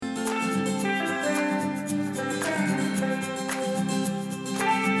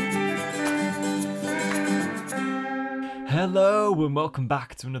Hello and welcome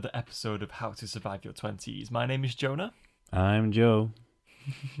back to another episode of How to Survive Your 20s. My name is Jonah. I'm Joe.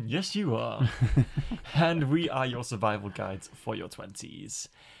 Yes, you are. And we are your survival guides for your 20s.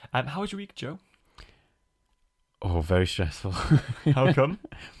 How was your week, Joe? Oh, very stressful. How come?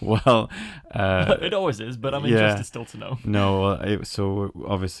 Well, it always is, but I'm interested still to know. No, so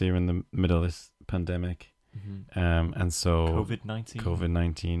obviously we're in the middle of this pandemic, and so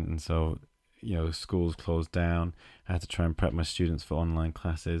COVID-19, and so schools closed down. I had to try and prep my students for online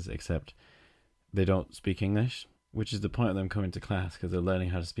classes, except they don't speak English, which is the point of them coming to class because they're learning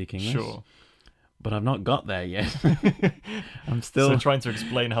how to speak English. Sure. But I've not got there yet. I'm still trying to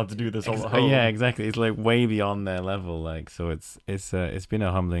explain how to do this all at home. Yeah, exactly. It's like way beyond their level. Like, so it's been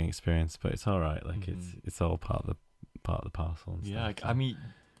a humbling experience, but it's all right. Like it's all part of the parcel. And yeah, stuff. I mean,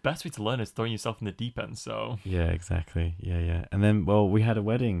 best way to learn is throwing yourself in the deep end. So yeah, exactly. Yeah. And then, we had a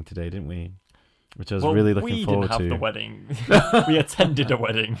wedding today, didn't we? Which I was really looking forward to. We didn't have the wedding. We attended a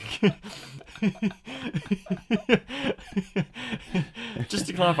wedding. Just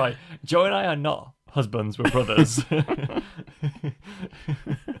to clarify, Joe and I are not husbands, we're brothers.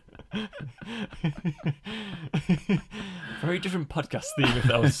 Very different podcast theme if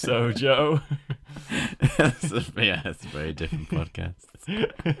that was so, Joe. It's a very different podcast.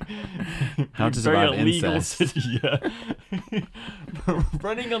 How to very survive illegal incest. city, yeah.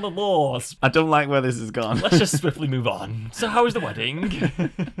 Running on the laws. I don't like where this has gone. Let's just swiftly move on. So how was the wedding?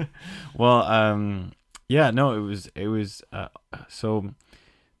 Well, yeah, no, it was so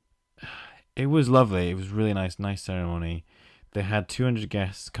it was lovely. It was really nice ceremony. They had 200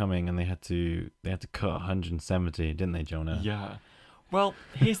 guests coming, and they had to cut 170, didn't they, Jonah? Yeah. Well,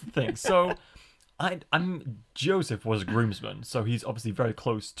 here's the thing. So, Joseph was a groomsman, so he's obviously very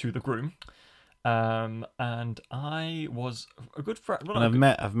close to the groom. And I was a good friend. Well, and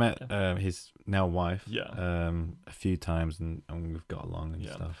I've met his now wife. Yeah. A few times, and we've got along and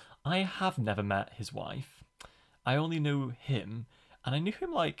stuff. I have never met his wife. I only knew him, and I knew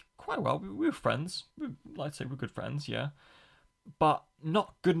him like quite well. We were friends. I'd say we're good friends. Yeah. But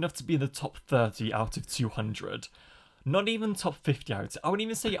not good enough to be in the top 30 out of 200. Not even top 50 out. I wouldn't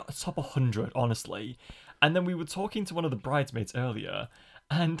even say top 100, honestly. And then we were talking to one of the bridesmaids earlier,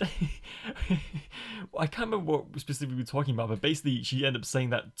 and I can't remember what specifically we were talking about, but basically she ended up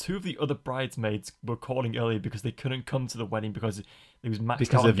saying that two of the other bridesmaids were calling earlier because they couldn't come to the wedding because it was maxed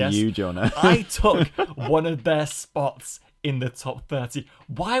because out of guests. you, Jonah. I took one of their spots in the top 30.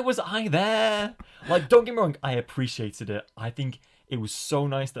 Why was I there? Like, don't get me wrong, I appreciated it. I think it was so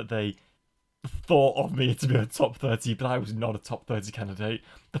nice that they thought of me to be a top 30, but I was not a top 30 candidate.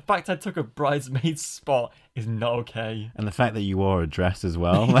 The fact I took a bridesmaid's spot is not okay. And the fact that you wore a dress as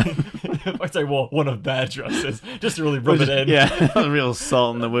well. The fact I wore one of their dresses, just to really rub it in. Yeah, real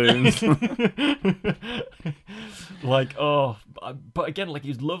salt in the wounds. Like, but again, like, he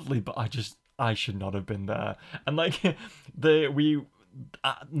was lovely, but I should not have been there. And like,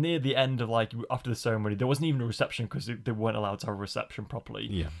 near the end of like after the ceremony, there wasn't even a reception because they weren't allowed to have a reception properly.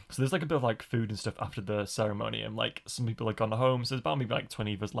 Yeah. So there's like a bit of like food and stuff after the ceremony, and like some people had gone home. So there's about maybe like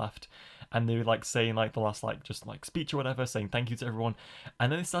 20 of us left, and they were like saying like the last like just like speech or whatever, saying thank you to everyone, and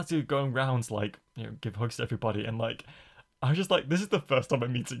then they started going rounds like give hugs to everybody, and like I was just like, this is the first time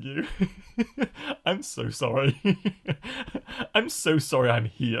I'm meeting you. I'm so sorry. I'm so sorry I'm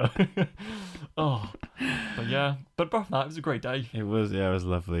here. Oh, but yeah. But apart from that, it was a great day. It was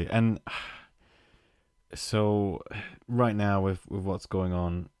lovely. And so right now with what's going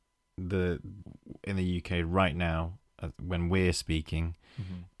on in the UK right now, when we're speaking,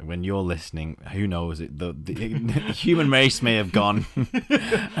 when you're listening, who knows, the human race may have gone.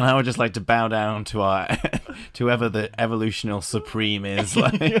 And I would just like to bow down to to whoever the evolutional supreme is.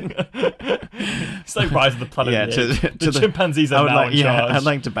 Like, it's like Rise of the Planet. Yeah, the chimpanzees are now in charge. I'd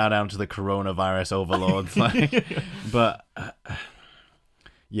like to bow down to the coronavirus overlords. But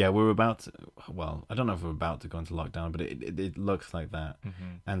yeah, we're about to, well, I don't know if we're about to go into lockdown, but it looks like that.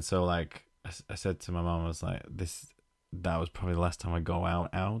 And so like I said to my mom, I was like, that was probably the last time I go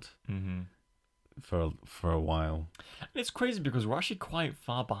out for a while. And it's crazy because we're actually quite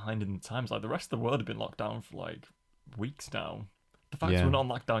far behind in the times. Like the rest of the world have been locked down for like weeks now. The fact we're not on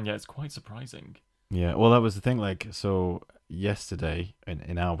lockdown yet is quite surprising. Yeah, well, that was the thing. Like, so yesterday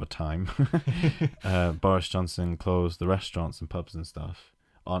in our time, Boris Johnson closed the restaurants and pubs and stuff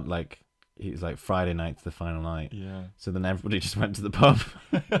on like. It's like Friday night's the final night. Yeah. So then everybody just went to the pub.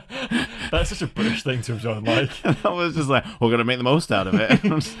 That's such a British thing to have done. Like, I was just like, we're gonna make the most out of it.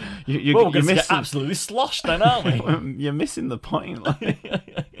 We're going to get absolutely sloshed then, aren't we? You're missing the point. Like.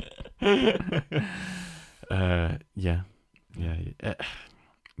 Yeah.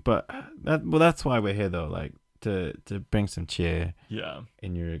 But that's why we're here though. Like to bring some cheer Yeah.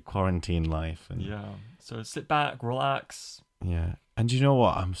 in your quarantine life. And Yeah. So sit back, relax. yeah. And you know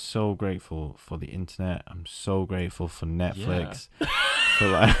what? I'm so grateful for the internet. I'm so grateful for Netflix. For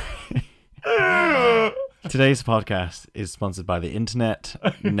like today's podcast is sponsored by the internet,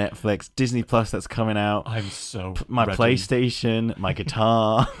 Netflix, Disney Plus that's coming out, I'm so my ready. PlayStation, my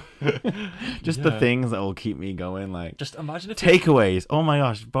guitar, just the Yeah. things that will keep me going. Like Just imagine if takeaways. Oh my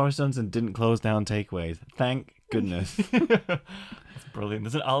gosh, Boris Johnson didn't close down takeaways. Thank goodness. That's brilliant.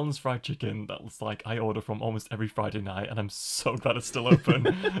 There's an Allen's Fried Chicken that's like I order from almost every Friday night, and I'm so glad it's still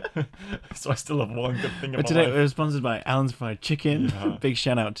open. So I still have one good thing in But my today life. we're sponsored by Alan's Fried Chicken. Yeah. Big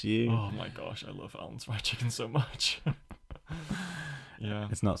shout out to you. Oh my gosh, I love Allen's Fried Chicken so much. Yeah.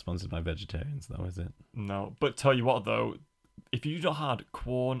 It's not sponsored by vegetarians though, is it? No, but tell you what though, if you not had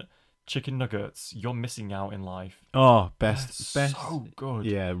corn chicken nuggets, you're missing out in life. Oh, They're best. so good.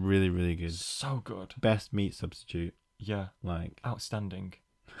 Yeah, really, really good. So good. Best meat substitute. Yeah. Like, Outstanding.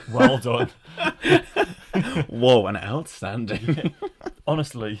 Well done. whoa, an outstanding.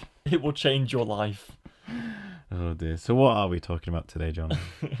 Honestly, it will change your life. Oh dear. So what are we talking about today, John?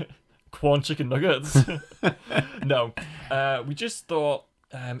 Corn chicken nuggets. No, we just thought,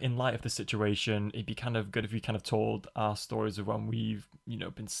 in light of the situation, it'd be kind of good if we kind of told our stories of when we've,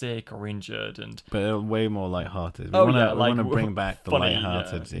 been sick or injured, and But way more lighthearted. We Oh, wanna, yeah, we like, want to bring back the funny,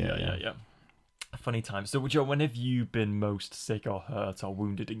 lighthearted. yeah. Funny times. So, Joe, when have you been most sick or hurt or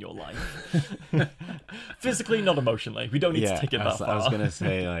wounded in your life? Physically, not emotionally. We don't need to take it that far. I was gonna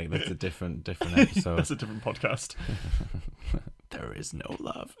say like that's a different episode. That's a different podcast. There is no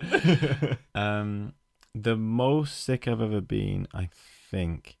love. The most sick I've ever been, I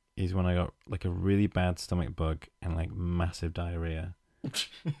think, is when I got like a really bad stomach bug and like massive diarrhea.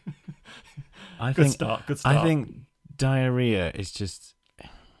 Good start. I think diarrhea is just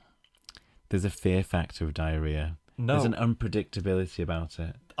there's a fear factor of diarrhea. No, There's an unpredictability about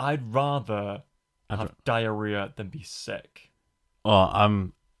it. I'd rather I'd have diarrhea than be sick. Oh,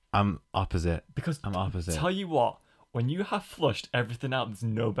 I'm opposite. Because I'm opposite. tell you what, when you have flushed everything out, there's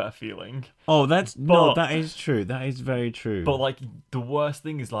no better feeling. Oh, But- that is true. That is very true. But like the worst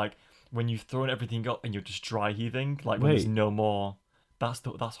thing is like when you've thrown everything up and you're just dry heaving, like when there's Wait. no more.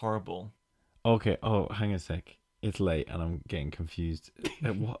 That's horrible. Okay. Oh, hang on a sec. It's late and I'm getting confused.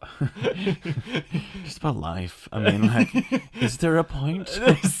 What? Just about life. I mean, like, is there a point?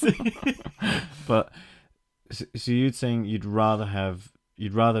 But so you'd saying you'd rather have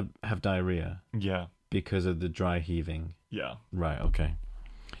diarrhea Yeah, because of the dry heaving, yeah. right? Okay.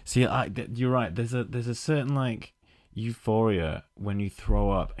 See, you're right. There's a certain like euphoria when you throw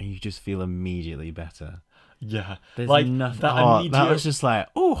up and you just feel immediately better. Yeah, There's like nothing. that That immediate. was just like,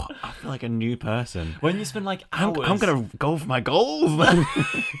 oh, I feel like a new person. When you spend like hours, I'm gonna go for my goals.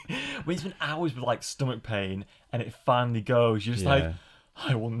 when you spend hours with like stomach pain and it finally goes, you're just like, Yeah.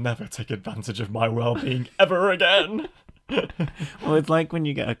 I will never take advantage of my well-being ever again. Well, it's like when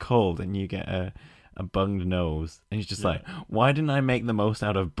you get a cold and you get a bunged nose, and you're just Yeah. like, why didn't I make the most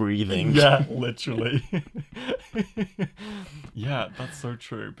out of breathing? Yeah, literally. Yeah, that's so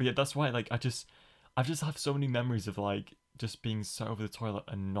true. But yeah, that's why like I just have so many memories of like just being so over the toilet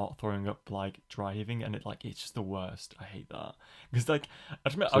and not throwing up like dry heaving, and it's just the worst. I hate that because like I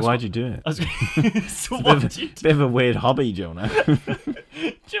remember So why'd you do it? I was, so It's a what bit, did you of, bit of a weird hobby, Jonah.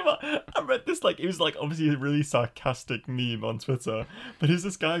 Do you know what? I read this like it was like obviously a really sarcastic meme on Twitter, but here's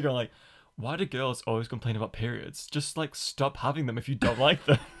this guy going like, "Why do girls always complain about periods? Just like stop having them if you don't like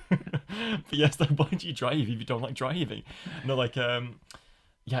them." But yes, like why do you dry heave if you don't like dry heaving? No, like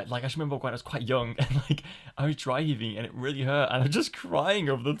yeah, like I just remember when I was quite young and like I was dry heaving and it really hurt and I was just crying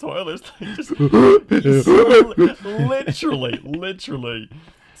over the toilet, like just literally.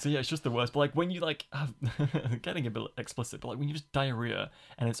 So yeah, it's just the worst. But like when you like have getting a bit explicit, but like when you just diarrhea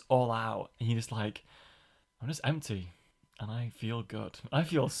and it's all out and you just like I'm just empty and I feel good. I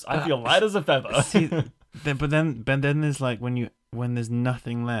feel light as a feather. See, but then there's like when there's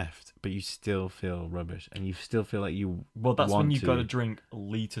nothing left, but you still feel rubbish, and you still feel like you. Well, that's when want you've to. got to drink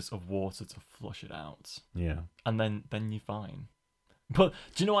liters of water to flush it out, Yeah. and then you're fine. But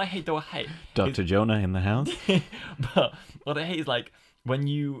do you know what I hate though? I hate Dr. Jonah in the house. But what I hate is like when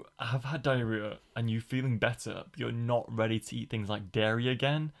you have had diarrhea and you're feeling better, but you're not ready to eat things like dairy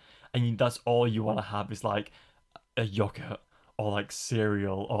again, and that's all you want to have is like a yogurt or like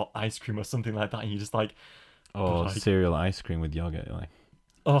cereal or ice cream or something like that, and you're just like, Or like- cereal ice cream with yogurt. Like,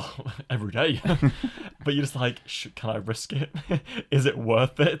 oh, every day. But you're just like, can I risk it? Is it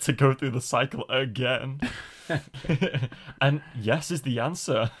worth it to go through the cycle again? And yes is the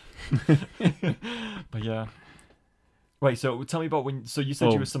answer. But yeah. Wait, so tell me about when. So you said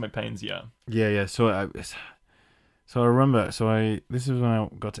you Oh. were stomach pains, yeah. yeah. So So I remember. This was when I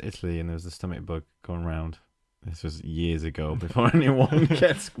got to Italy, and there was a stomach bug going around. This was years ago, before anyone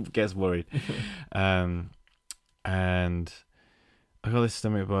gets worried. And I got this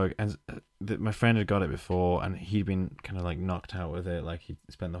stomach bug, and my friend had got it before, and he'd been kind of like knocked out with it. Like he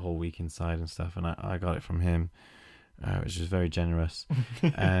spent the whole week inside and stuff, and I got it from him, which was very generous.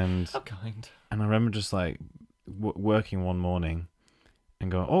 And how kind. And I remember just like working one morning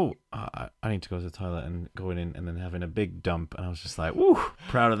and going, oh, I need to go to the toilet, and going in and then having a big dump, and I was just like, woo,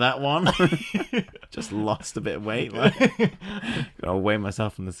 proud of that one. Just lost a bit of weight, like gotta weigh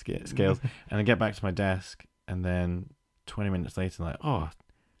myself on the scales, and I get back to my desk, and then 20 minutes later, like, oh,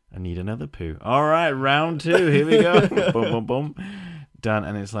 I need another poo. All right, round 2, here we go. Boom, boom, boom, done.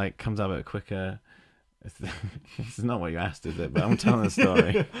 And it's like comes out a bit quicker. It's not what you asked, is it? But I'm telling the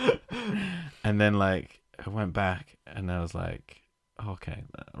story. And then like I went back, and I was like, okay,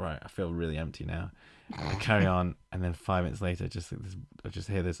 right, I feel really empty now. And I carry on, and then 5 minutes later, I just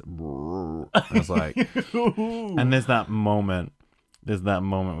hear this. And I was like, and there's that moment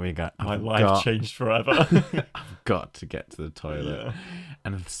where you go, my life changed forever. I've got to get to the toilet. Yeah.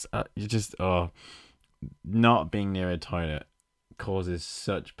 And it's, you just, not being near a toilet causes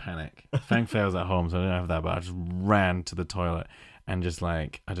such panic. Thankfully I was at home, so I didn't have that, but I just ran to the toilet, and just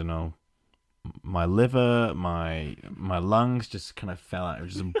like, I don't know, my liver, my lungs just kind of fell out. It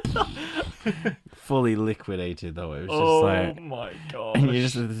was just fully liquidated, though. It was just like, oh my god! And you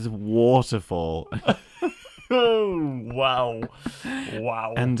just this waterfall. Oh wow!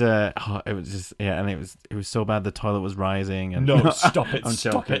 And it was just and it was so bad. The toilet was rising. And no, stop it!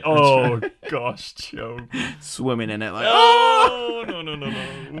 Stop it! Oh gosh, Joe, swimming in it like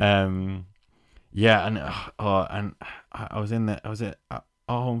no. Yeah, and I was at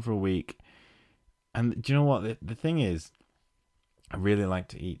home for a week. And do you know what? The thing is, I really like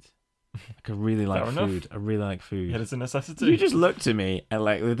to eat. Like, I really like food. I really like food. Yeah, it's a necessity. You just looked at me and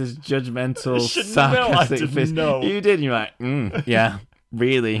like with this judgmental, sarcastic face. Know. You did. And you're like, yeah,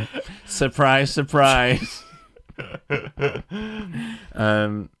 really. Surprise, surprise. Yeah,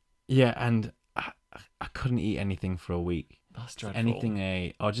 and I couldn't eat anything for a week. That's dreadful.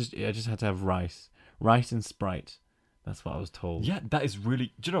 I just had to have rice and Sprite. That's what I was told. Yeah, that is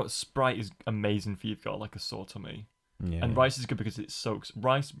really... Do you know what? Sprite is amazing for you if you've got like a sore tummy. Yeah. And rice is good because it soaks...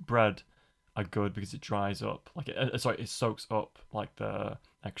 Rice, bread are good because it dries up. Like it soaks up like the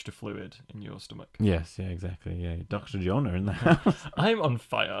extra fluid in your stomach. Yes, yeah, exactly. Yeah, Dr. Jonah in the house. I'm on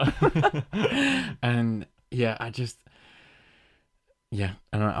fire. And yeah, and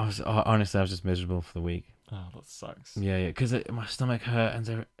I was just miserable for the week. Oh, that sucks. Yeah, because my stomach hurt,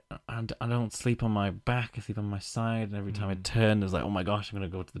 and I don't sleep on my back. I sleep on my side, and every time I turned, I was like, "Oh my gosh, I'm gonna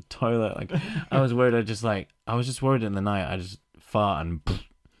go to the toilet." Like, I was worried. I was just worried in the night. I just fart and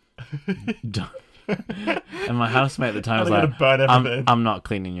done. And my housemate at the time was like, "I'm not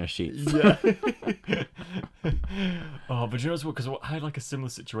cleaning your sheets." Yeah. Oh, but you know what? Because I had like a similar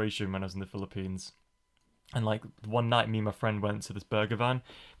situation when I was in the Philippines. And like one night, me and my friend went to this burger van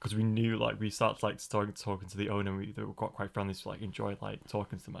because we knew like we started like talking to the owner. They were quite friendly, so like enjoyed like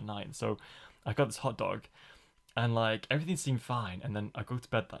talking to them at night. And so I got this hot dog, and like everything seemed fine. And then I go to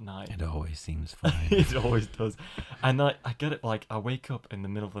bed that night. It always seems fine. It always does. And like I get it, like I wake up in the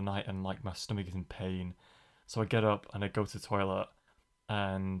middle of the night and like my stomach is in pain. So I get up and I go to the toilet,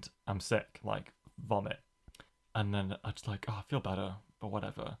 and I'm sick, like vomit. And then I just like, I feel better, but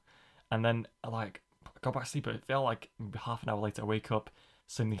whatever. And then I go back to sleep, but it felt like half an hour later I wake up,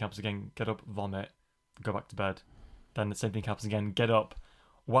 same thing happens again, get up, vomit, go back to bed. Then the same thing happens again, get up.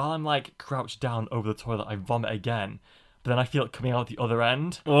 While I'm like crouched down over the toilet, I vomit again. But then I feel it coming out the other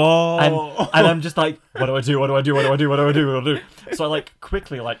end. Oh. And I'm just like, what do I do? So I like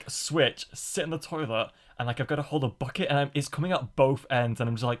quickly like switch, sit in the toilet, and like I've got to hold a bucket, and it's coming out both ends, and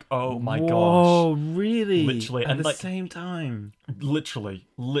I'm just like, oh my gosh. Oh, really? Literally. At and the like, same time. Literally,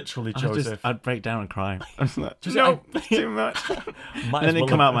 Joseph. I'd break down and cry. No, too much. And then they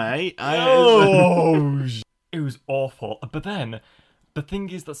come out my eye. Oh, it was awful. But then, the thing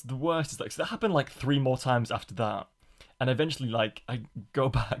is, that's the worst. Is like, so that happened like 3 more times after that. And eventually, like, I go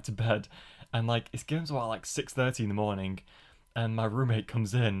back to bed, and like, it's getting to about like 6:30 in the morning, and my roommate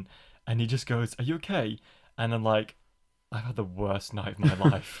comes in, and he just goes, "Are you okay?" And I'm like, I've had the worst night of my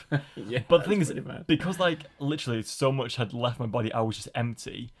life. Yeah, but the thing is, because like literally so much had left my body, I was just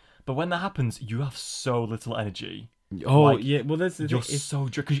empty. But when that happens, you have so little energy. Oh, like, yeah. Well, that's the you're thing. so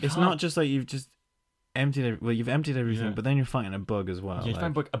drunk. It's not just like you've just emptied. You've emptied everything, Yeah. but then you're fighting a bug as well. Yeah, you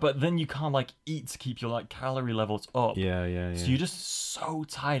find bug, but then you can't like eat to keep your like calorie levels up. Yeah. So you're just so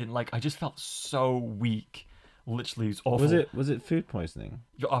tired, and like I just felt so weak. Literally, it was awful. Was it food poisoning?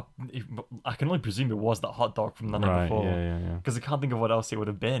 I can only presume it was that hot dog from the night Right. before. Yeah. Because I can't think of what else it would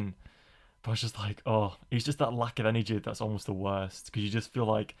have been. But I was just like, oh, it's just that lack of energy that's almost the worst. Because you just feel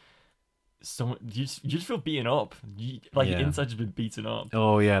like you just feel beaten up. Your Yeah. inside has been beaten up.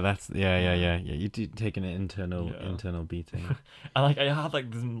 Oh yeah, yeah. You did take an internal beating. And like I had like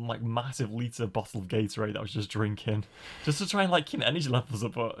this like massive liter bottle of Gatorade that I was just drinking, just to try and like keep energy levels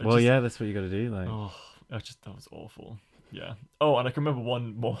up. But Well, yeah, that's what you got to do. Like, oh, that was awful. Yeah. Oh, and I can remember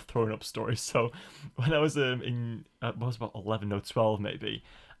one more thrown up story. So when I was in what was about 11 or 12 maybe,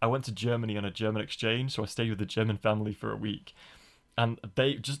 I went to Germany on a German exchange. So I stayed with a German family for a week, and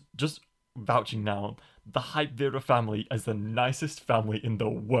they just vouching now, the Hype Vera family is the nicest family in the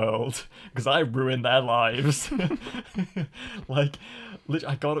world because I ruined their lives. Like,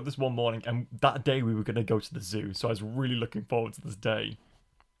 literally, I got up this one morning, and that day we were going to go to the zoo, so I was really looking forward to this day.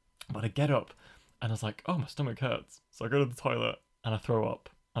 But I get up, and I was like, oh, my stomach hurts. So I go to the toilet, and I throw up,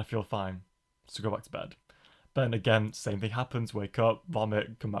 and I feel fine. So go back to bed. Then again, same thing happens, wake up,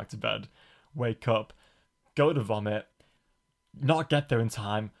 vomit, come back to bed. Wake up, go to vomit, not get there in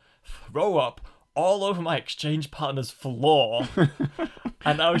time, throw up all over my exchange partner's floor.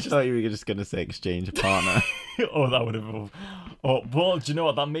 And I was I thought you were just gonna say exchange partner. oh, that would have. Oh, well, do you know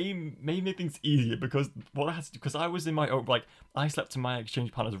what? That made things easier because because I was in my own, like, I slept in my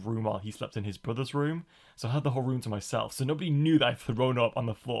exchange partner's room while he slept in his brother's room, so I had the whole room to myself. So nobody knew that I'd thrown up on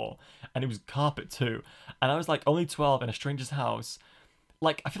the floor, and it was carpet too. And I was like only 12 in a stranger's house.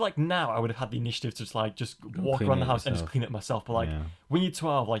 Like, I feel like now I would have had the initiative to just walk around the house and just clean it myself. But like, when you're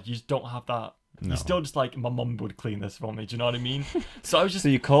 12, like, you just don't have that. No. You're still just like, my mum would clean this for me. Do you know what I mean? So I was just. So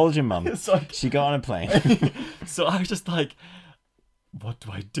you called your mum. She got on a plane. So I was just like, what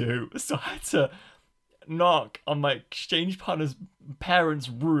do I do? So I had to knock on my exchange partner's parents'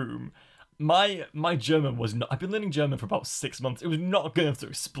 room. My German was not. I've been learning German for about 6 months. It was not good enough to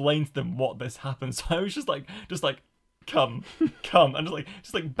explain to them what this happened. So I was just like. Come, and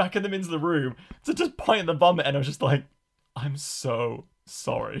just like backing them into the room to just point at the vomit, and I was just like, I'm so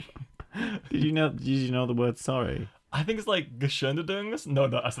sorry. Did you know the word sorry? I think it's like Geschönderung.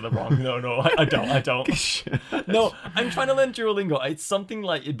 No, I said that wrong. No, I don't. No, I'm trying to learn Duolingo. It's something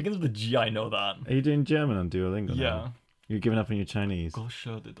like, it begins with a G, I know that. Are you doing German on Duolingo? Yeah. Now? You're giving up on your Chinese?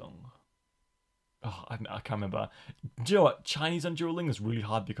 Geschönderung. Oh, I can't remember. Do you know what? Chinese on Duolingo is really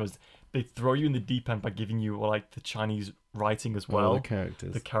hard because they throw you in the deep end by giving you like the Chinese writing as well.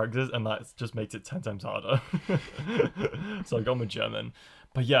 The characters. And that just makes it 10 times harder. So I got my German.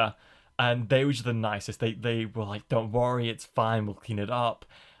 But yeah, and they were just the nicest. They were like, don't worry, it's fine, we'll clean it up.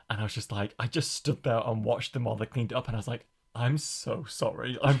 And I was just like, I just stood there and watched them while they cleaned it up, and I was like, I'm so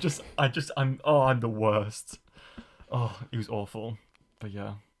sorry. I'm the worst. Oh, it was awful. But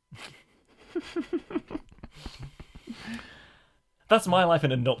yeah. That's my life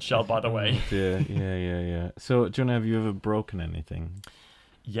in a nutshell, by the way. Yeah. So, Jonah, have you ever broken anything?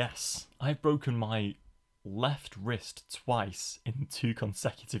 Yes, I've broken my left wrist twice in 2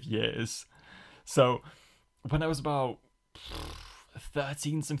 consecutive years. So, when I was about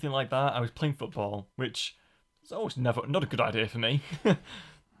 13, something like that, I was playing football, which is always not a good idea for me.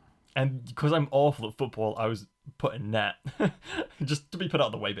 And because I'm awful at football, I was put in net. Just to be put out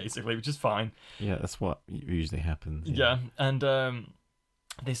of the way, basically, which is fine. Yeah, that's what usually happens. Yeah, and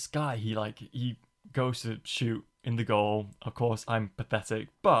this guy, he goes to shoot in the goal. Of course, I'm pathetic,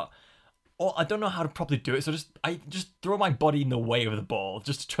 but I don't know how to properly do it, so I just throw my body in the way of the ball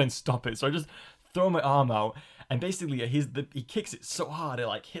just to try and stop it. So I just throw my arm out, and basically he kicks it so hard it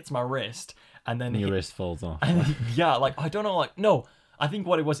like hits my wrist, and then your wrist falls off. And yeah, like I don't know, like no. I think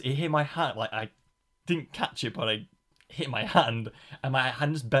what it was, it hit my hand. Like, I didn't catch it, but I hit my hand, and my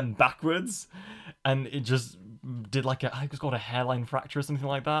hand just bent backwards, and it just did like I think it was called a hairline fracture or something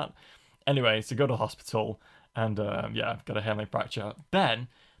like that. Anyway, so go to hospital, and got a hairline fracture. Then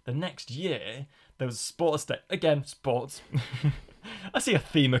the next year there was a sports day. Again, sports. I see a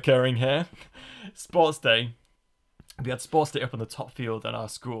theme occurring here. Sports day. We had sports day up on the top field at our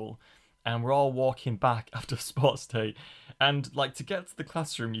school. And we're all walking back after sports day, and like to get to the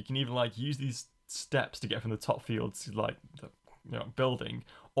classroom, you can either like use these steps to get from the top field to like the building,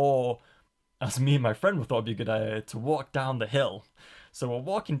 or as me and my friend thought it'd be a good idea to walk down the hill. So we're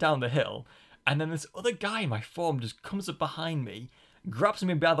walking down the hill, and then this other guy in my form just comes up behind me, grabs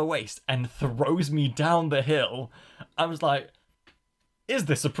me by the waist, and throws me down the hill. I was like, "Is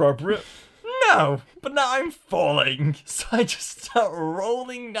this appropriate?" No, but now I'm falling. So I just start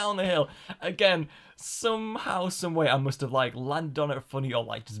rolling down the hill. Again, somehow, some way, I must have like landed on it funny or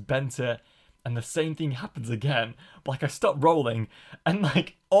like just bent it. and the same thing happens again. But, like, I stop rolling, and,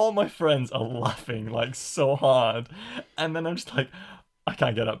 like, all my friends are laughing, like, so hard. And then I'm just like, I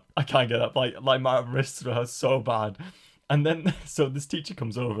can't get up. I can't get up. Like my wrists hurt so bad. And then, so this teacher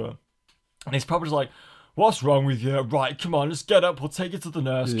comes over, and he's probably just like, what's wrong with you? Right, come on, just get up. We'll take you to the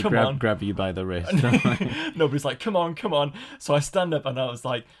nurse. Come on. Grab you by the wrist. Nobody's like, come on, come on. So I stand up, and I was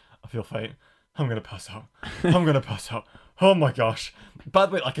like, I feel faint. I'm going to pass out. I'm going to pass out. Oh my gosh. By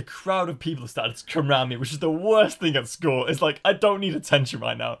the way, like, a crowd of people started to come around me, which is the worst thing at school. It's like, I don't need attention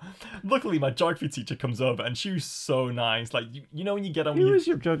right now. Luckily, my geography teacher comes over, and she was so nice. Like, you know when you get on... Who was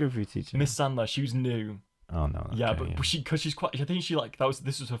your geography teacher? Miss Sandler. She was new. Oh, no. Okay, yeah, but because she's quite... I think she, like,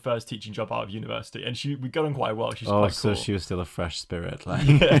 this was her first teaching job out of university, and we got on quite well. She's quite cool. So she was still a fresh spirit. Like.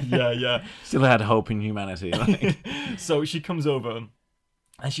 Yeah. Still had hope in humanity. Like. So she comes over,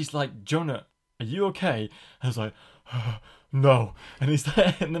 and she's like, Jonah, are you okay? And I was like, no. And he's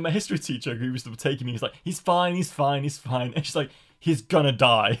there, and then my history teacher who was taking me, he's like, he's fine. And she's like, he's gonna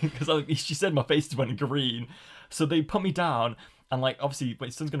die. Because she said my face went green. So they put me down, and, like, obviously,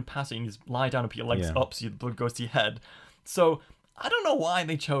 when someone's gonna pass it, you just lie down and put your legs up so your blood goes to your head. So I don't know why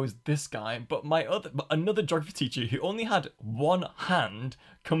they chose this guy, but another geography teacher who only had one hand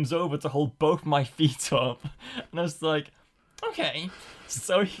comes over to hold both my feet up. And I was like, okay.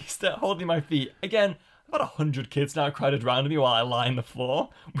 So he started holding my feet. Again, about 100 kids now crowded around me while I lie on the floor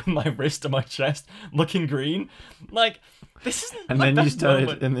with my wrist on my chest, looking green. Like, this isn't. And then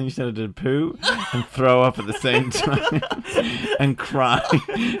you started to poo and throw up at the same time and cry.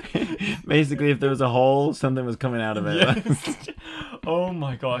 Basically, if there was a hole, something was coming out of it. Yes. Oh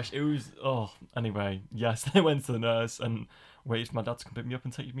my gosh, it was. Oh, anyway, yes, I went to the nurse and waited for my dad to come pick me up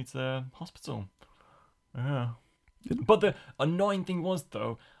and take me to the hospital. Yeah. But the annoying thing was,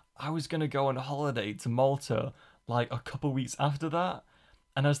 though, I was going to go on a holiday to Malta, like, a couple weeks after that.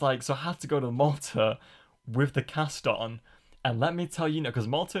 And I was like, so I had to go to Malta with the cast on. And let me tell you, because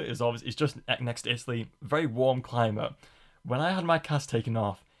Malta is obviously, it's just next to Italy, very warm climate. When I had my cast taken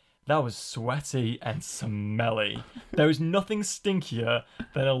off, that was sweaty and smelly. There was nothing stinkier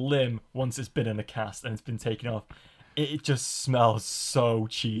than a limb once it's been in a cast and it's been taken off. It just smells so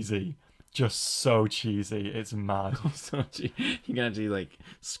cheesy. Just so cheesy. It's mad. You can actually, like,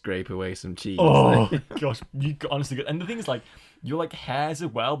 scrape away some cheese. Oh, gosh. You honestly... And the thing is, like, your, like, hairs as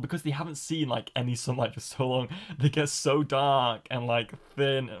well, because they haven't seen, like, any sunlight for so long, they get so dark and, like,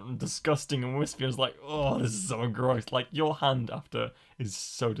 thin and disgusting and wispy. I was like, oh, this is so gross. Like, your hand after is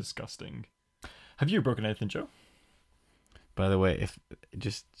so disgusting. Have you broken anything, Joe? By the way, if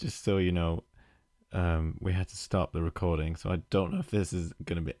just so you know, we had to stop the recording, so I don't know if this is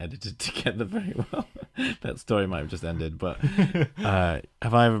going to be edited together very well. That story might have just ended, but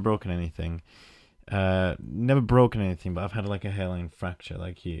have I ever broken anything? Never broken anything, but I've had, like, a hairline fracture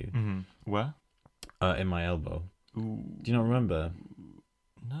like you. Mm-hmm. Where? In my elbow. Ooh. Do you not remember?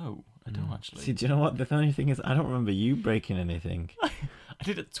 No, I don't actually. See, do you know what? The funny thing is, I don't remember you breaking anything. I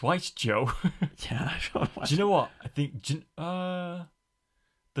did it twice, Joe. Yeah, I don't know. Do you know what? I think...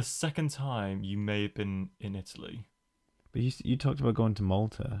 the second time you may have been in Italy. But you talked about going to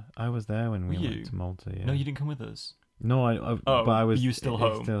Malta. I was there when we went to Malta. Yeah. No, you didn't come with us. No, but I was. You were still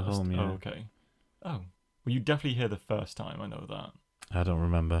home. Still home. Yeah. Oh, okay. Oh, well, you definitely here the first time. I know that. I don't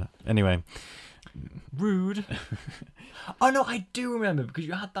remember. Anyway. Rude. Oh no, I do remember because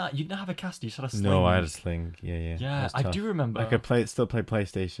you had that. You didn't have a cast. You just had a sling. No, I had a sling. Yeah. Yeah, I do remember. I could still play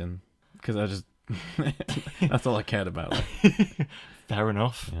PlayStation because I just. That's all I cared about. Like. Fair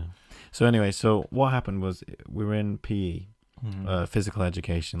enough. Yeah. So anyway, what happened was we were in PE, physical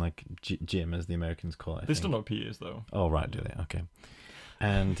education, like gym as the Americans call it. They still know what PE is though. Oh right, do they? Okay.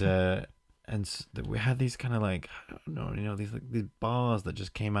 And we had these kind of, like, I don't know, these bars that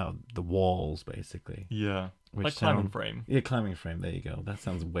just came out of the walls basically. Yeah. Like climbing frame. Yeah, climbing frame. There you go. That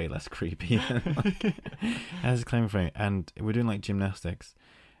sounds way less creepy. As a climbing frame, and we're doing, like, gymnastics,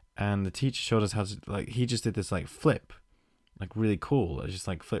 and the teacher showed us how to, like, he just did this, like, flip. Like, really cool. It just,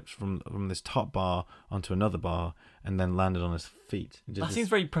 like, flipped from this top bar onto another bar and then landed on his feet. That seems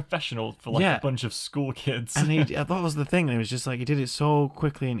very professional for, like, a bunch of school kids. And that was the thing. And it was just like, he did it so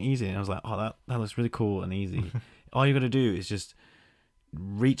quickly and easy. And I was like, oh, that looks really cool and easy. All you got to do is just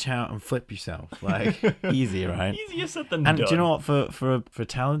reach out and flip yourself. Like, easy, right? Easier said than done. And do you know what? For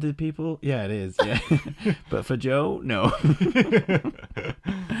talented people, yeah, it is. Yeah. But for Joe, no.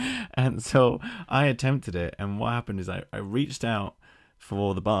 And so I attempted it, and what happened is I reached out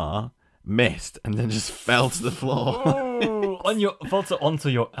for the bar, missed, and then just fell to the floor. Oh, fell onto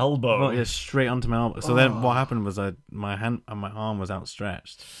your elbow. Well, yeah, straight onto my elbow. So then what happened was my hand and my arm was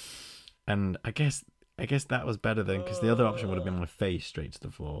outstretched, and I guess that was better then, because the other option would have been my face straight to the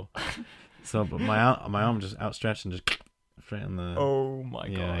floor. So, but my arm just outstretched and just straight on the. Oh my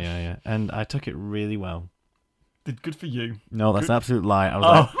gosh. Yeah. And I took it really well. Did good for you. No, that's an absolute lie. I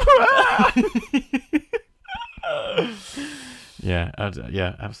was yeah,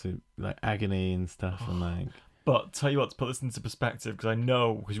 absolute like agony and stuff, and like. But tell you what, to put this into perspective, because I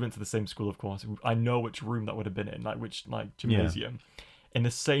know, because you went to the same school, of course, I know which room that would have been in, like which gymnasium. In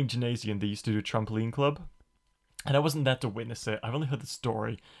the same gymnasium, they used to do a trampoline club, and I wasn't there to witness it. I've only heard the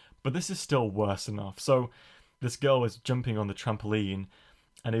story, but this is still worse enough. So, this girl was jumping on the trampoline,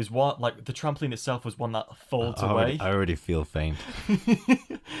 and it was like the trampoline itself was one that folds away. I already feel faint.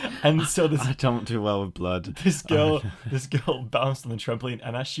 And so I don't do well with blood. This girl bounced on the trampoline,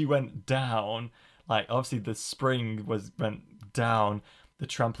 and as she went down, like obviously the spring went down, the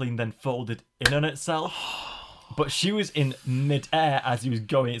trampoline then folded in on itself. But she was in mid-air as he was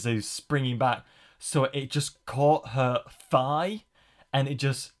going, so he was springing back. So it just caught her thigh, and it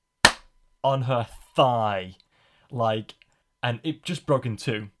just on her thigh, like, and it just broke in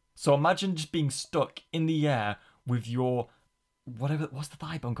two. So imagine just being stuck in the air with your what's the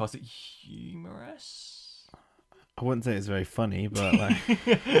thigh bone called? Is it humerus? I wouldn't say it's very funny, but like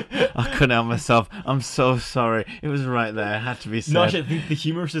I couldn't help myself. I'm so sorry. It was right there. It had to be said. No, actually, I think the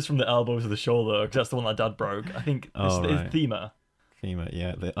humerus is from the elbow to the shoulder, because that's the one that Dad broke. I think it's femur. Femur,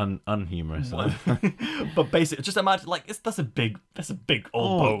 yeah, the unhumorous. But basically, just imagine, like, that's a big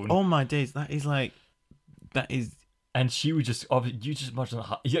old bone. Oh my days, that is. And she would just, obviously, you just imagine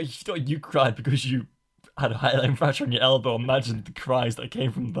you thought you cried because you had a hyaline fracture on your elbow. Imagine the cries that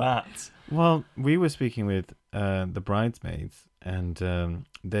came from that. Well, we were speaking with the bridesmaids, and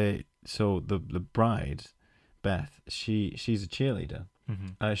the bride, Beth, she's a cheerleader.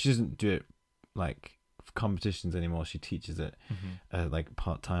 Mm-hmm. She doesn't do it like for competitions anymore. She teaches it like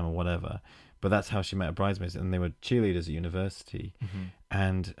part time or whatever. But that's how she met her bridesmaids, and they were cheerleaders at university. Mm-hmm.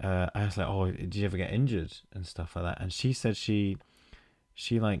 And I was like, "Oh, did you ever get injured and stuff like that?" And she said she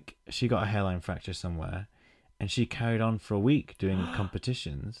got a hairline fracture somewhere, and she carried on for a week doing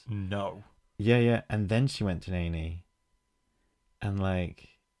competitions. No. Yeah, and then she went to A&E, and like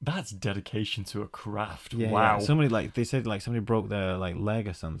that's dedication to a craft. Yeah, wow. Yeah. Somebody they said somebody broke their leg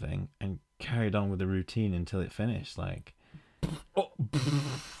or something and carried on with the routine until it finished. Like, oh,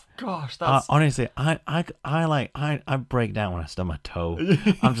 gosh, that's honestly, I break down when I stub my toe.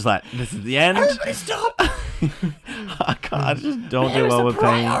 I'm just like, this is the end. Everybody stop! I can't. I just don't do well with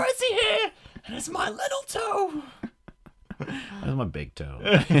pain. Priority here, and it's my little toe. That's my big toe.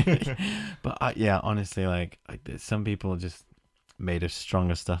 But honestly, some people are just made of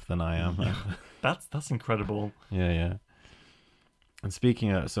stronger stuff than I am. That's incredible. Yeah. And speaking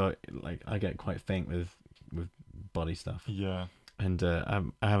of, so I get quite faint with body stuff. Yeah. And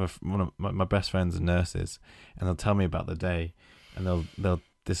I have one of my best friends are nurses, and they'll tell me about the day, and they'll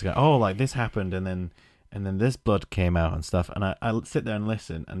this guy, oh, this happened, and then this blood came out and stuff, and I sit there and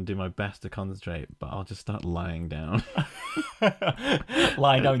listen and do my best to concentrate, but I'll just start lying down.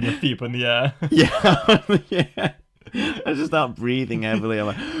 Lying down with your feet up in the air. Yeah. I just start breathing heavily. I'm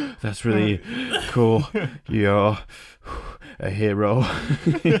like, that's really cool. You're a hero.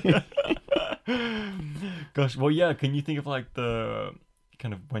 Gosh, well, yeah. Can you think of the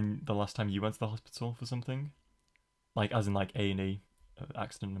kind of when the last time you went to the hospital for something, as in A&E,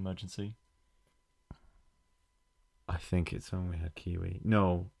 accident, emergency? I think it's when we had Kiwi.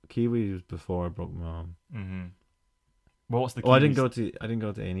 No, Kiwi was before I broke my arm. Mm-hmm. Well, what's the Kiwi? I didn't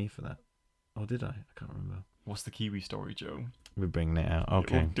go to A&E for that. Oh, did I? I can't remember. What's the Kiwi story, Joe? We're bringing it out.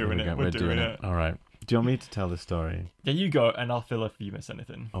 Okay, We're doing it. All right. Do you want me to tell the story? Yeah, you go, and I'll fill if you miss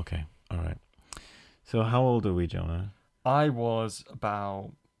anything. Okay. All right. So how old are we, Jonah? I was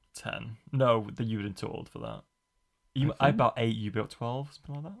about 10. No, you were too old for that. I about 8, you about 12,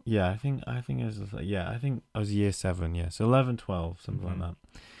 something like that? Yeah, I think it was I think I was year 7, yeah. So 11, 12, something like that.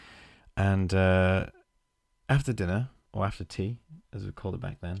 And after dinner, or after tea, as we called it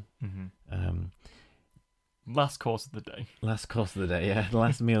back then. Mm-hmm. Last course of the day. Last course of the day, yeah. The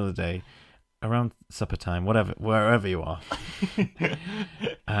last meal of the day. Around supper time, wherever you are.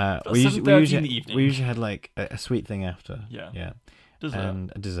 We usually had a sweet thing after. Yeah. Dessert.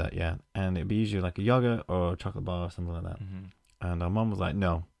 And a dessert, yeah. And it'd be usually a yogurt or a chocolate bar or something like that. Mm-hmm. And our mum was like,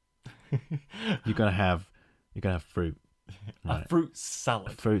 no. You're gonna have fruit. Right. A fruit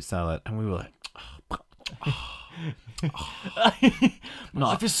salad. Fruit salad. And we were like,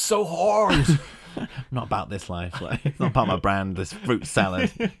 life is so hard. not about this life. Like, it's not part of my brand. This fruit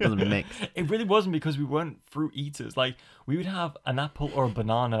salad doesn't mix. It really wasn't, because we weren't fruit eaters. Like, we would have an apple or a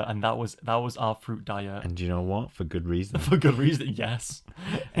banana, and that was our fruit diet. And do you know what? For good reason. For good reason, yes.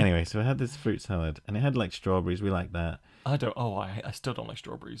 Anyway, so I had this fruit salad, and it had like strawberries. We like that. I still don't like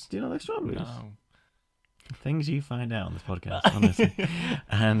strawberries. Do you not like strawberries? No. Things you find out on this podcast, honestly.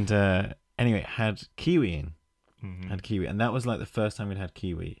 And anyway, it had kiwi in. Mm-hmm. Had kiwi, and that was like the first time we'd had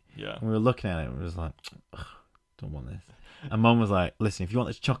kiwi. Yeah. And we were looking at it, and we was like, ugh, don't want this. And Mum was like, listen, if you want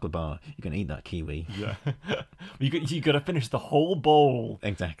this chocolate bar, you can eat that kiwi. Yeah. you got to finish the whole bowl.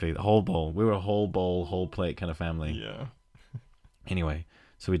 Exactly, the whole bowl. We were a whole bowl, whole plate kind of family. Yeah. Anyway,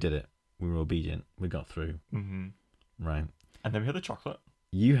 so we did it. We were obedient. We got through. Mm-hmm. Right. And then we had the chocolate.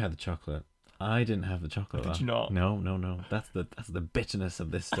 You had the chocolate. I didn't have the chocolate. Did you not? No. That's the bitterness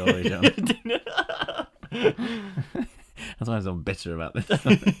of this story, John. That's why I'm so bitter about this.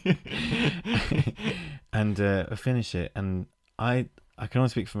 And I finish it, and I can only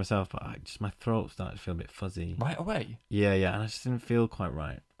speak for myself, but my throat started to feel a bit fuzzy. Right away. Yeah, and I just didn't feel quite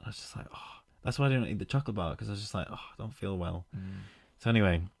right. I was just like, oh, that's why I didn't eat the chocolate bar, because I was just like, oh, I don't feel well. So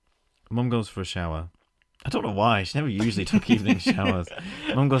anyway, Mum goes for a shower. I don't know why. She never usually took evening showers.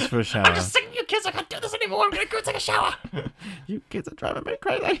 Mum goes for a shower. I'm just sick of you kids. I can't do this anymore. I'm gonna go take a shower. You kids are driving me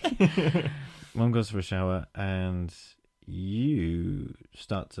crazy. Mum goes for a shower, and you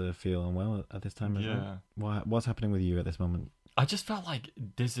start to feel unwell at this time as well. What's happening with you at this moment? I just felt like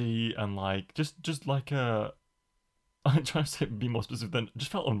dizzy and like just like a. I'm trying to be more specific than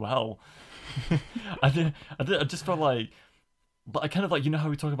just felt unwell. I just felt like. But I kind of like, you know how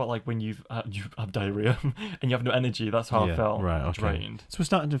we talk about like when you have diarrhea and you have no energy. That's how I felt. Right. Okay. Drained. So we're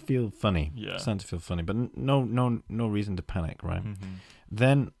starting to feel funny. Yeah. Starting to feel funny, but no reason to panic, right? Mm-hmm.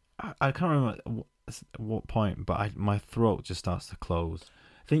 Then I can't remember at what point, but my throat just starts to close.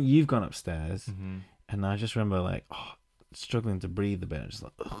 I think you've gone upstairs, and I just remember like struggling to breathe a bit. Just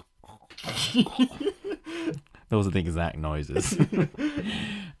like, ugh. Those are the exact noises.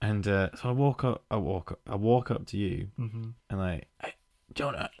 And so I walk up to you, and like, hey,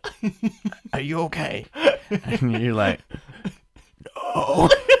 Jonah, are you okay? And you're like, no.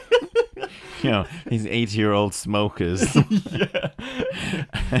 You know, these 80-year-old smokers. Yeah.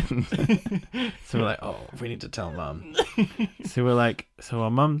 And so we're like, oh, we need to tell Mum. So we're like, so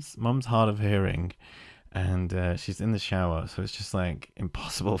our mum's hard of hearing, and she's in the shower, so it's just like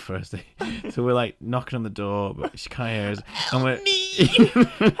impossible for us to. So we're like knocking on the door, but she can't hear us.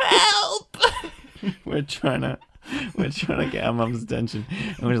 Help! We're trying to get our mum's attention,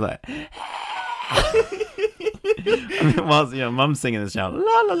 and we're just like. And whilst Mum's singing in the shower,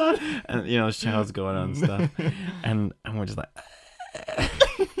 la la la, and the shower's going on and stuff, and we're just like.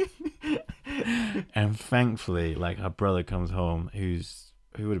 And thankfully, like, our brother comes home, who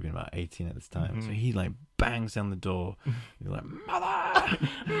would have been about 18 at this time, so he like bangs down the door. He's like, mother,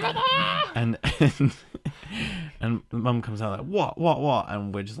 and Mum comes out like, what,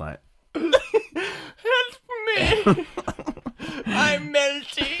 and we're just like, Help me! I'm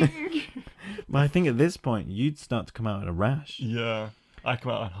melting. But I think at this point you'd start to come out in a rash. Yeah, I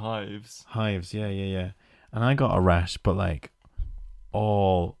come out in hives. Yeah. And I got a rash, but like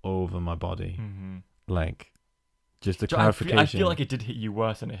all over my body. Like, just a clarification. I feel like it did hit you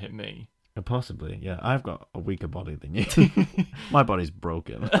worse than it hit me. Possibly, yeah. I've got a weaker body than you. My body's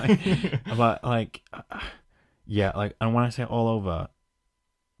broken. But like, yeah, like, and when I say all over,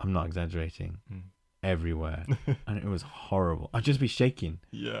 I'm not exaggerating. Everywhere. And it was horrible. I'd just be shaking.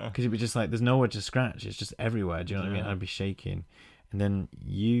 Yeah. Because it'd be just like, there's nowhere to scratch. It's just everywhere. Do you know what I mean? I'd be shaking. And then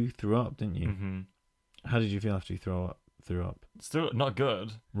you threw up, didn't you? How did you feel after you threw up? Still not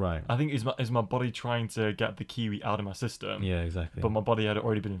good. Right. I think is my body trying to get the kiwi out of my system. Yeah, exactly. But my body had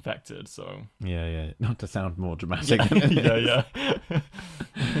already been infected, so. Yeah. Not to sound more dramatic. Yeah.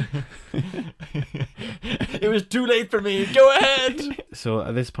 It was too late for me. Go ahead. So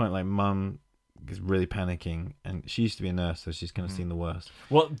at this point, like, Mum is really panicking, and she used to be a nurse, so she's kind of seen the worst.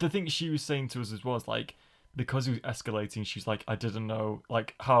 Well, the thing she was saying to us as well is like, because it was escalating, she's like, I didn't know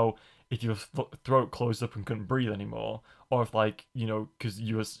like how if your throat closed up and couldn't breathe anymore, or if like because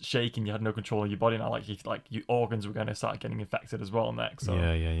you were shaking, you had no control of your body, now like your organs were going to start getting infected as well next. So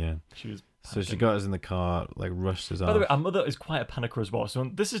yeah. She was. So she got us in the car, like rushed us off. By the way, our mother is quite a panicker as well, so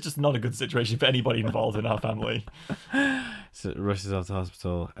this is just not a good situation for anybody involved in our family. So rushes off to the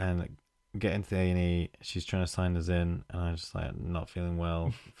hospital and get into the A&E. She's trying to sign us in, and I'm just like not feeling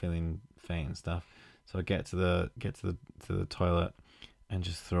well, feeling faint and stuff. So I get to the toilet and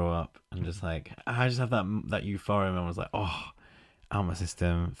just throw up, and just like I just have that euphoria, and I was like, oh, out my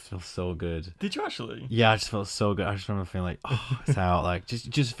system. Feels so good. Did you actually? Yeah, I just felt so good. I just remember feeling like, oh, it's out. Like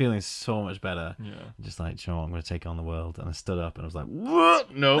just feeling so much better. Yeah. Just like, do you know what? I'm gonna take on the world. And I stood up and I was like,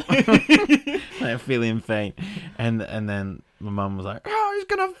 what? No. Like, I'm feeling faint. And then my mum was like, oh, he's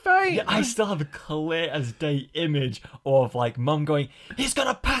gonna faint. Yeah, I still have a clear as day image of like mum going, he's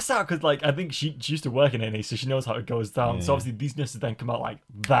gonna pass out, because like I think she used to work in A&E, so she knows how it goes down. Yeah, so obviously these nurses then come out like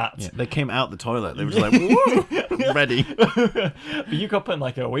that. Yeah, they came out the toilet. They were just like, woo, ready. But you got put in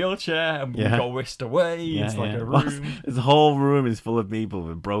like a wheelchair and you Yeah. got whisked away. It's like a Well, room. this whole room is full of people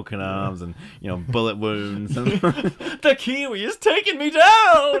with broken arms and bullet wounds. And The kiwi is taking me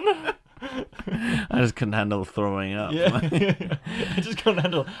down. I just couldn't handle throwing up. Yeah, I just can't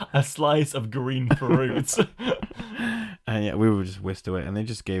handle a slice of green fruit. And yeah, we were just whisked away, and they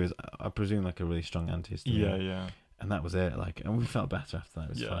just gave us, I presume, like a really strong antihistamine. Yeah. And that was it. Like, and we felt better after that.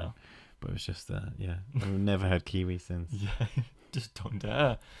 It was fine. But it was just, yeah, we've never had kiwi since. Yeah, just don't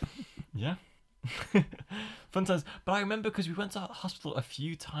dare. Yeah. Fun times. But I remember because we went to hospital a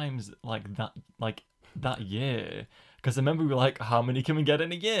few times like that year. Because I remember we were like, how many can we get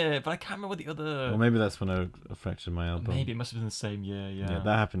in a year? But I can't remember the other... Well, maybe that's when I fractured my elbow. Maybe it must have been the same year, yeah. Yeah,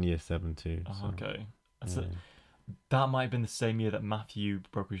 that happened year 7 too. Oh, so, okay. yeah. That might have been the same year that Matthew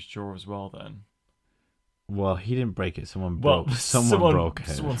broke his jaw as well then. Well, he didn't break it. Someone Well, broke. Someone broke it.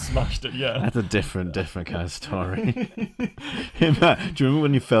 Someone smashed it, yeah. That's a different kind of story. Do you remember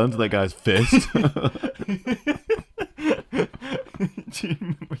when you fell into that guy's fist? Do you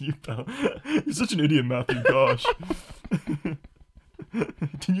remember when you fell? You're such an idiot, Matthew, gosh.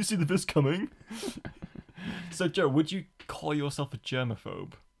 Didn't you see the fist coming? So, Joe, would you call yourself a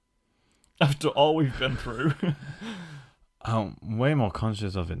germaphobe? After all we've been through. I'm way more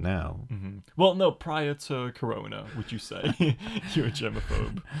conscious of it now. Mm-hmm. Well, no, prior to Corona, would you say you're a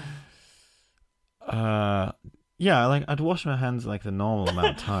germaphobe? Yeah, like I'd wash my hands like the normal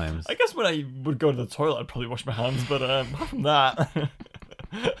amount of times. I guess when I would go to the toilet, I'd probably wash my hands, but apart from that...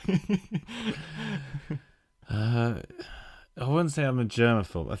 I wouldn't say I'm a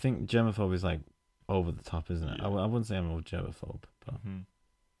germaphobe. I think germaphobe is like over the top, isn't it? Yeah. I wouldn't say I'm a germaphobe. But...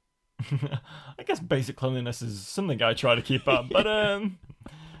 I guess basic cleanliness is something I try to keep up, but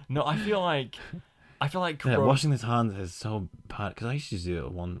no, I feel like yeah, washing his hands is so bad because I used to do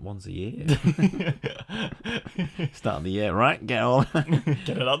it once a year. Start of the year, right? Get it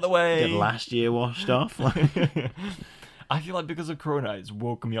out of the way. Get last year washed off. I feel like because of Corona, it's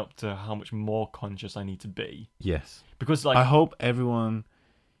woken me up to how much more conscious I need to be. Yes, because like I hope everyone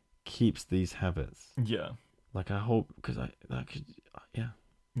keeps these habits. Yeah, like I hope because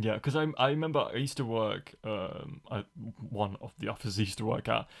Yeah, because I remember I used to work one of the offices I used to work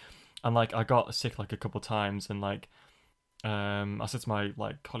at, and like I got sick like a couple of times, and like I said to my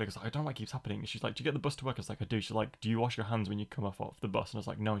like colleague, I was like, I don't know what keeps happening. And she's like, do you get the bus to work? I was like, I do. She's like, do you wash your hands when you come off the bus? And I was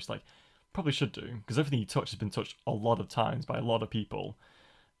like, no. She's like, probably should do, because everything you touch has been touched a lot of times by a lot of people.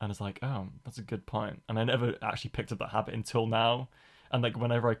 And I was like, oh, that's a good point. And I never actually picked up that habit until now. And like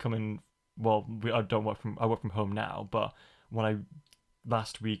whenever I come in, well, I work from home now, but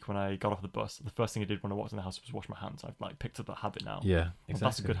last week when I got off the bus, the first thing I did when I walked in the house was wash my hands. I've like picked up that habit now. Yeah, Well, exactly.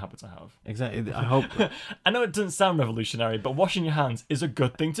 that's a good habit to have. Exactly. I hope. I know it doesn't sound revolutionary, but washing your hands is a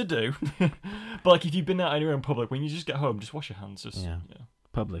good thing to do. But like if you've been out anywhere in public, when you just get home, just wash your hands. Just Yeah.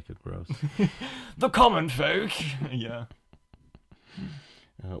 Public are gross. The common folk. Yeah.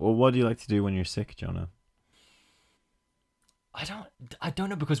 Well, what do you like to do when you're sick, Jonah? I don't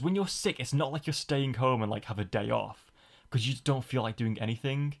know, because when you're sick, it's not like you're staying home and like have a day off, because you just don't feel like doing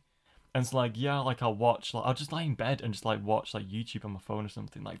anything. And it's like, yeah, like I'll just lie in bed and just like watch like YouTube on my phone or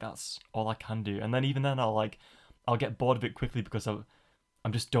something. Like that's all I can do. And then even then I'll get bored of it quickly because I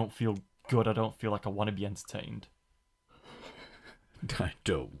just don't feel good. I don't feel like I want to be entertained. I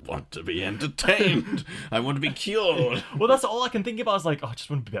don't want to be entertained. I want to be cured. Well, that's all I can think about. Is like, oh, I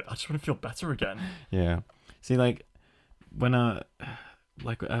just want to feel better again. Yeah. See, like when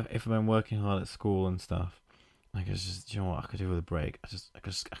if I'm working hard at school and stuff, like it's just, you know what I could do with a break. I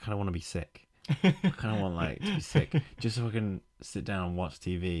kind of want to be sick. I kind of want like to be sick, just so I can sit down and watch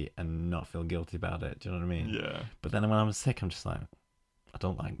TV and not feel guilty about it. Do you know what I mean? Yeah. But then when I'm sick, I'm just like, I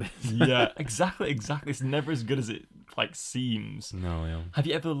don't like this. Yeah, exactly. It's never as good as it like seems. No, yeah. Have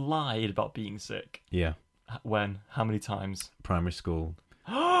you ever lied about being sick? Yeah. When? How many times? Primary school.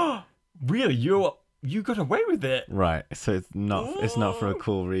 Really? You got away with it? Right. So it's not for a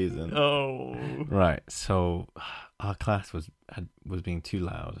cool reason. Oh. Right. So our class was being too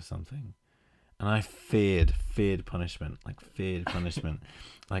loud or something. And I feared punishment. Like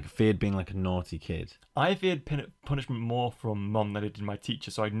feared being like a naughty kid. I feared punishment more from mom than I did my teacher,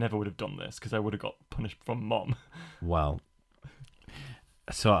 so I never would have done this because I would have got punished from mom. Well,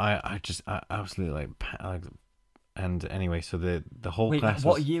 So I absolutely like, and anyway, so the whole Wait, class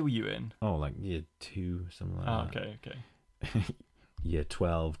what was, year were you in? oh, like year 2, something like Oh, that. okay. Year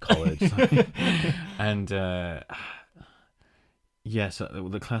 12 college. And yeah, so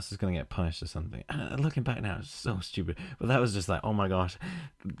the class is going to get punished or something. And looking back now, it's so stupid. But that was just like, oh my gosh,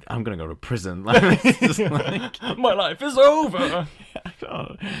 I'm going to go to prison. Like, it's just like, My life is over.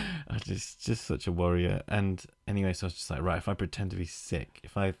 I'm just such a warrior. And anyway, so I was just like, right, if I pretend to be sick,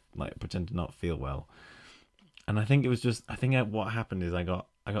 if I like pretend to not feel well. And I think what happened is I got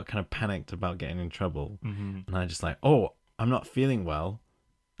kind of panicked about getting in trouble. Mm-hmm. And I just like, oh, I'm not feeling well.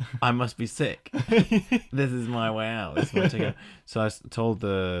 I must be sick. This is my way out. This is my ticket. So I told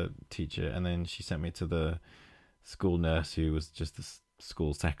the teacher, and then she sent me to the school nurse, who was just the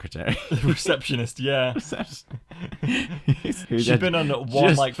school secretary. The receptionist, yeah. Who She'd been on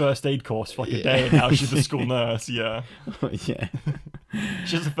one like first aid course for like a day, and now she's the school nurse. Yeah. Yeah.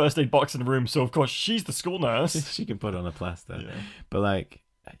 She has a first aid box in the room, so of course she's the school nurse. She can put on a plaster. Yeah. But like,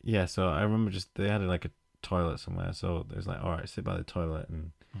 yeah. So I remember they had like a toilet somewhere. So it was like, all right, sit by the toilet,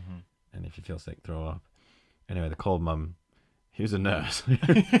 and if you feel sick, throw up. Anyway, they called mum. He was a nurse.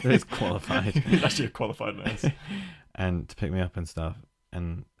 He's qualified. He's actually a qualified nurse. And to pick me up and stuff.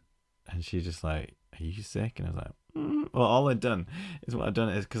 And she just like, are you sick? And I was like, well, all I'd done is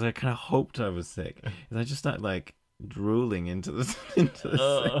because I kind of hoped I was sick. Is I just started like drooling into the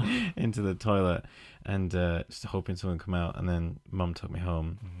toilet, and just hoping someone would come out. And then mum took me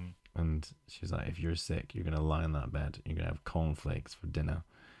home, and she was like, if you're sick, you're gonna lie on that bed. You're gonna have cornflakes for dinner,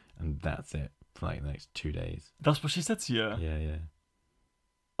 and that's it for like the next 2 days. That's what she said to you? Yeah.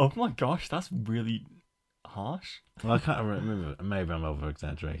 Oh my gosh, that's really harsh. Well, I can't remember. Maybe I'm over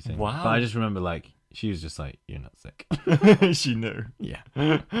exaggerating. Wow. But I just remember like she was just like, you're not sick. She knew. Yeah.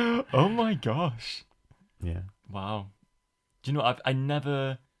 Oh my gosh. Yeah. Wow. Do you know, I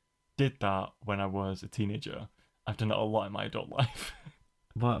never did that when I was a teenager. I've done it a lot in my adult life.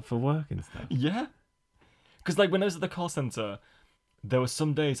 What, for work and stuff? Yeah. Because like when I was at the call centre, there were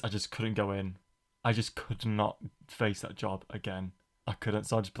some days I just couldn't go in. I just could not face that job again. I couldn't,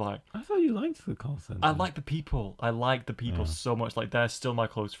 so I'd just be like... I thought you liked the call centre. I like the people. I like the people Yeah. so much. Like, they're still my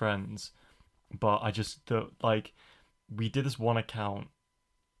close friends. But I just, like, we did this one account,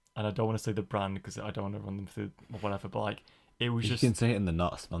 and I don't want to say the brand because I don't want to run them through or whatever, but like, it was You just... can say it in the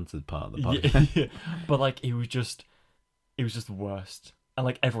not sponsored part of the podcast. Yeah. But like, it was just the worst. And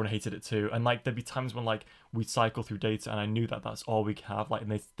like, everyone hated it too. And like, there'd be times when like, we'd cycle through data and I knew that that's all we could have. Like,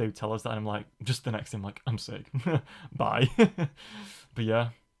 and they would tell us that, and I'm like, just the next thing, I'm like, I'm sick. Bye. But yeah.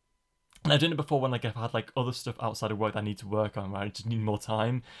 And I've done it before when like I've had like other stuff outside of work that I need to work on, where I just need more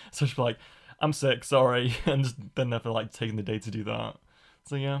time. So just be like, I'm sick, sorry. And just then never like taking the day to do that.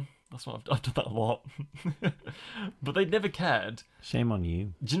 So yeah, that's what I've done that a lot. But they never cared. Shame on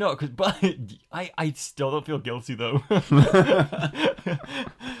you. Do you know? But I still don't feel guilty though.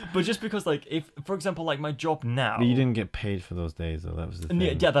 But just because like, if for example like my job now, But you didn't get paid for those days, though. That was the thing.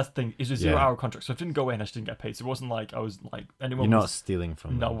 yeah, that's the thing. It's a 0 Yeah. hour contract, so if I didn't go in, I just didn't get paid. So it wasn't like I was like anyone. You're not was, stealing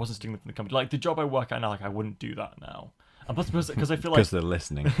from No, I them. wasn't stealing from the company. Like the job I work at now, like I wouldn't do that now. And plus, because I feel like Because they're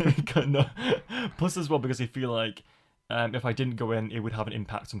listening. no. Plus as well because I feel like if I didn't go in, it would have an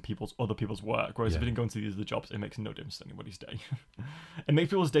impact on other people's work. Whereas if I Yeah. didn't go into these other jobs, it makes no difference to anybody's day. It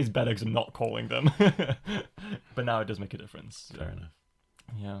makes people's days better because I'm not calling them. But now it does make a difference. Fair enough.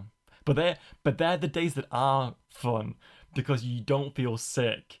 Yeah. But they're the days that are fun because you don't feel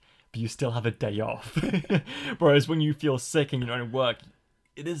sick, but you still have a day off. Whereas when you feel sick and you're not in work,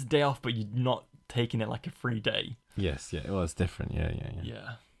 it is a day off, but you're not taking it like a free day. Yes, yeah. Well, it's different. Yeah.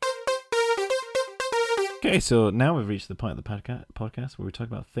 Yeah. Okay, so now we've reached the point of the podcast where we talk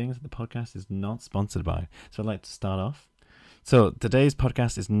about things that the podcast is not sponsored by. So I'd like to start off. So today's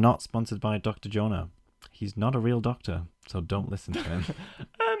podcast is not sponsored by Dr. Jonah. He's not a real doctor, so don't listen to him.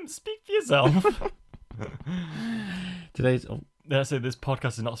 Speak for yourself. Today's... Did I say this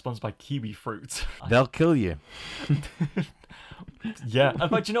podcast is not sponsored by kiwi fruit? They'll kill you. Yeah.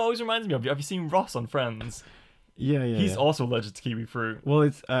 But you know what always reminds me of you? Have you seen Ross on Friends? Yeah. He's also allergic to kiwi fruit. Well,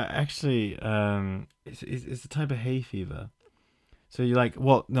 it's actually it's a type of hay fever. So you're like,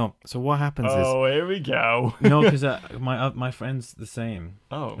 well, no. So what happens is Oh, here we go. no, because my friend's the same,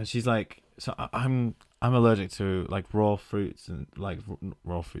 Oh. and she's like, so I'm allergic to like raw fruits and like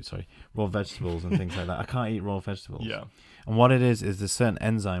raw vegetables and things like that. I can't eat raw vegetables. Yeah. And what it is there's certain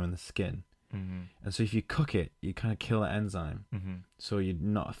enzyme in the skin, Mm-hmm. and so if you cook it, you kind of kill that enzyme, Mm-hmm. so you're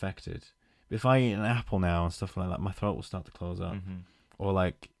not affected. But if I eat an apple now and stuff like that, my throat will start to close up. Mm-hmm. Or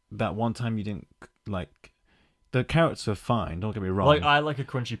like that one time you didn't like the carrots are fine. Don't get me wrong. Like I like a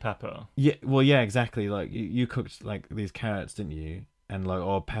crunchy pepper. Yeah, well, yeah, exactly. Like you cooked like these carrots, didn't you? and like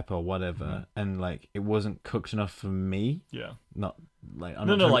or pepper or whatever, and like it wasn't cooked enough for me. Yeah. Not like I'm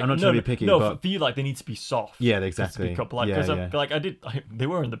not trying to be picky. No, but for you, like they need to be soft. yeah, exactly. To be cooked. Like, yeah, because yeah. they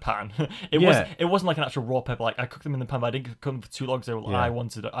were in the pan. It wasn't like an actual raw pepper. Like I cooked them in the pan, but I didn't cook them for too long. So Yeah.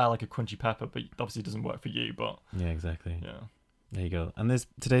 I like a crunchy pepper, but obviously it doesn't work for you. But Yeah, exactly. yeah. There you go. And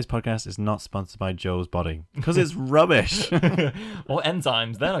today's podcast is not sponsored by Joe's Body because it's rubbish. Or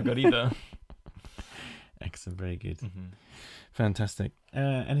enzymes, they're not good either. Excellent, very good, Mm-hmm. fantastic.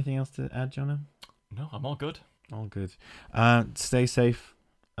 Anything else to add, Jonah? No, I'm all good. All good. Stay safe.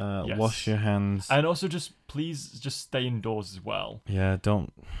 Yes. Wash your hands. And also, please stay indoors as well. Yeah,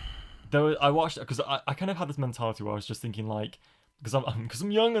 don't. I watched because I kind of had this mentality where I was just thinking like, because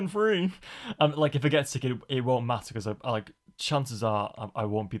I'm young and free, like if I get sick, it won't matter because I like chances are I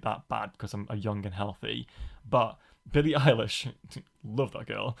won't be that bad because I'm young and healthy. But Billie Eilish, love that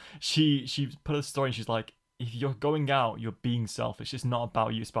girl. She put a story and she's like, if you're going out, you're being selfish. It's not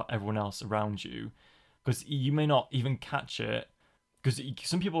about you; it's about everyone else around you. Because you may not even catch it. Because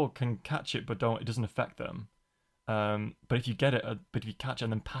some people can catch it, but it doesn't affect them. But if you get it, but if you catch it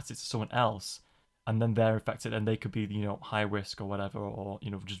and then pass it to someone else, and then they're affected, and they could be, high risk or whatever, or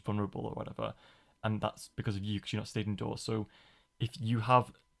just vulnerable or whatever, and that's because of you because you're not stayed indoors. So if you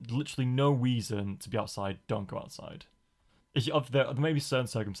have literally no reason to be outside, don't go outside. There may be certain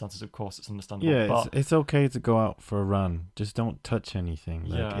circumstances, of course, it's understandable. Yeah, but it's okay to go out for a run. Just don't touch anything.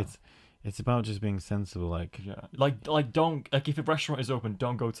 Like Yeah. it's about just being sensible. Like, yeah, like don't if a restaurant is open,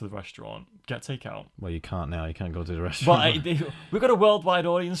 don't go to the restaurant. Get takeout. well, you can't now. You can't go to the restaurant. But we've got a worldwide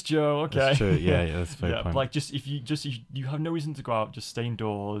audience, Joe. Okay. That's true. Yeah, that's a fair Yeah, point. but like if you have no reason to go out, just stay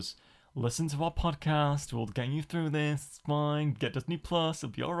indoors. Listen to our podcast. We'll get you through this. It's fine. Get Disney Plus.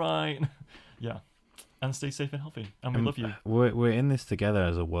 It'll be all right. Yeah, and stay safe and healthy. And we love you. We're in this together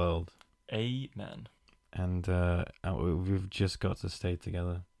as a world, Amen. and we've just got to stay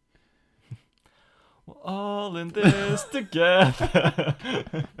together. We're all in this together.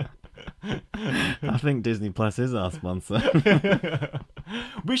 I think Disney Plus is our sponsor.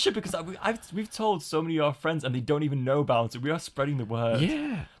 We should, because we've told so many of our friends and they don't even know about it. We are spreading the word.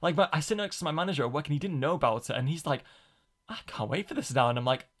 Yeah. Like, I sit next to my manager at work and he didn't know about it, and he's like, I can't wait for this now. And I'm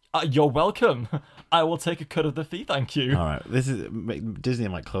like, you're welcome. I will take a cut of the fee, thank you. All right. Disney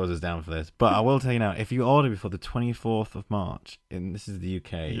might close us down for this, but I will tell you now: if you order before the 24th of March, and this is the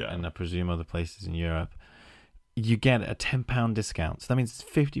UK, and I presume other places in Europe, you get a £10 discount. So that means it's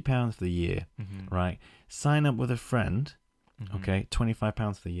 £50 for the year, right? Sign up with a friend. Okay,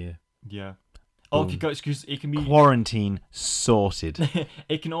 £25 for the year. Yeah. Oh, if you go, excuse, it can be quarantine sorted.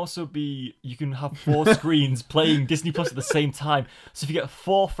 It can also be, you can have 4 screens playing Disney Plus at the same time. So if you get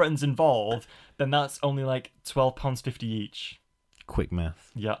 4 friends involved, then that's only like £12.50 each. Quick math.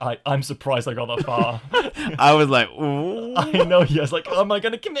 Yeah, I'm surprised I got that far. I was like, ooh. I know, yes. Like, am I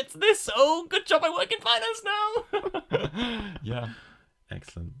going to commit to this? Oh, good job, I work in finance now. Yeah.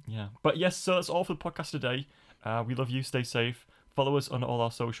 Excellent. Yeah. But yes, so that's all for the podcast today. We love you. Stay safe. Follow us on all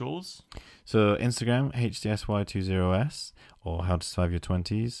our socials. So Instagram, HDSY20S, or How to Survive Your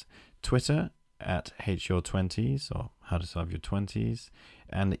 20s. Twitter, at HYour20s, or How to Survive Your 20s.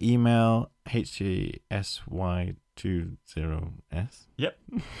 And email, HDSY20S. Yep.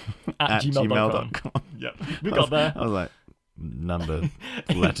 at gmail.com. Yep. We got there. I was like, number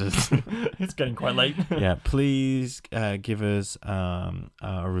letters. It's getting quite late. Yeah, please give us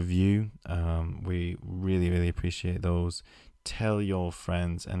a review. We really, really appreciate those. Tell your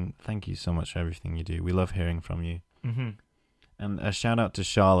friends, and thank you so much for everything you do. We love hearing from you. And a shout out to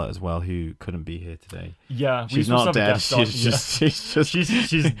Charlotte as well, who couldn't be here today. Yeah, she's not dead. She's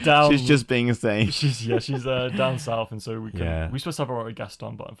down. She's just being safe. She's down south, and so we're supposed to have our guest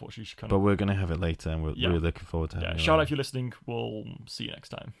on, but unfortunately she couldn't. But we're gonna have it later, and we're really looking forward to having her. Shout out if you're listening. We'll see you next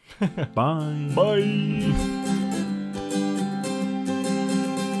time. Bye. Bye.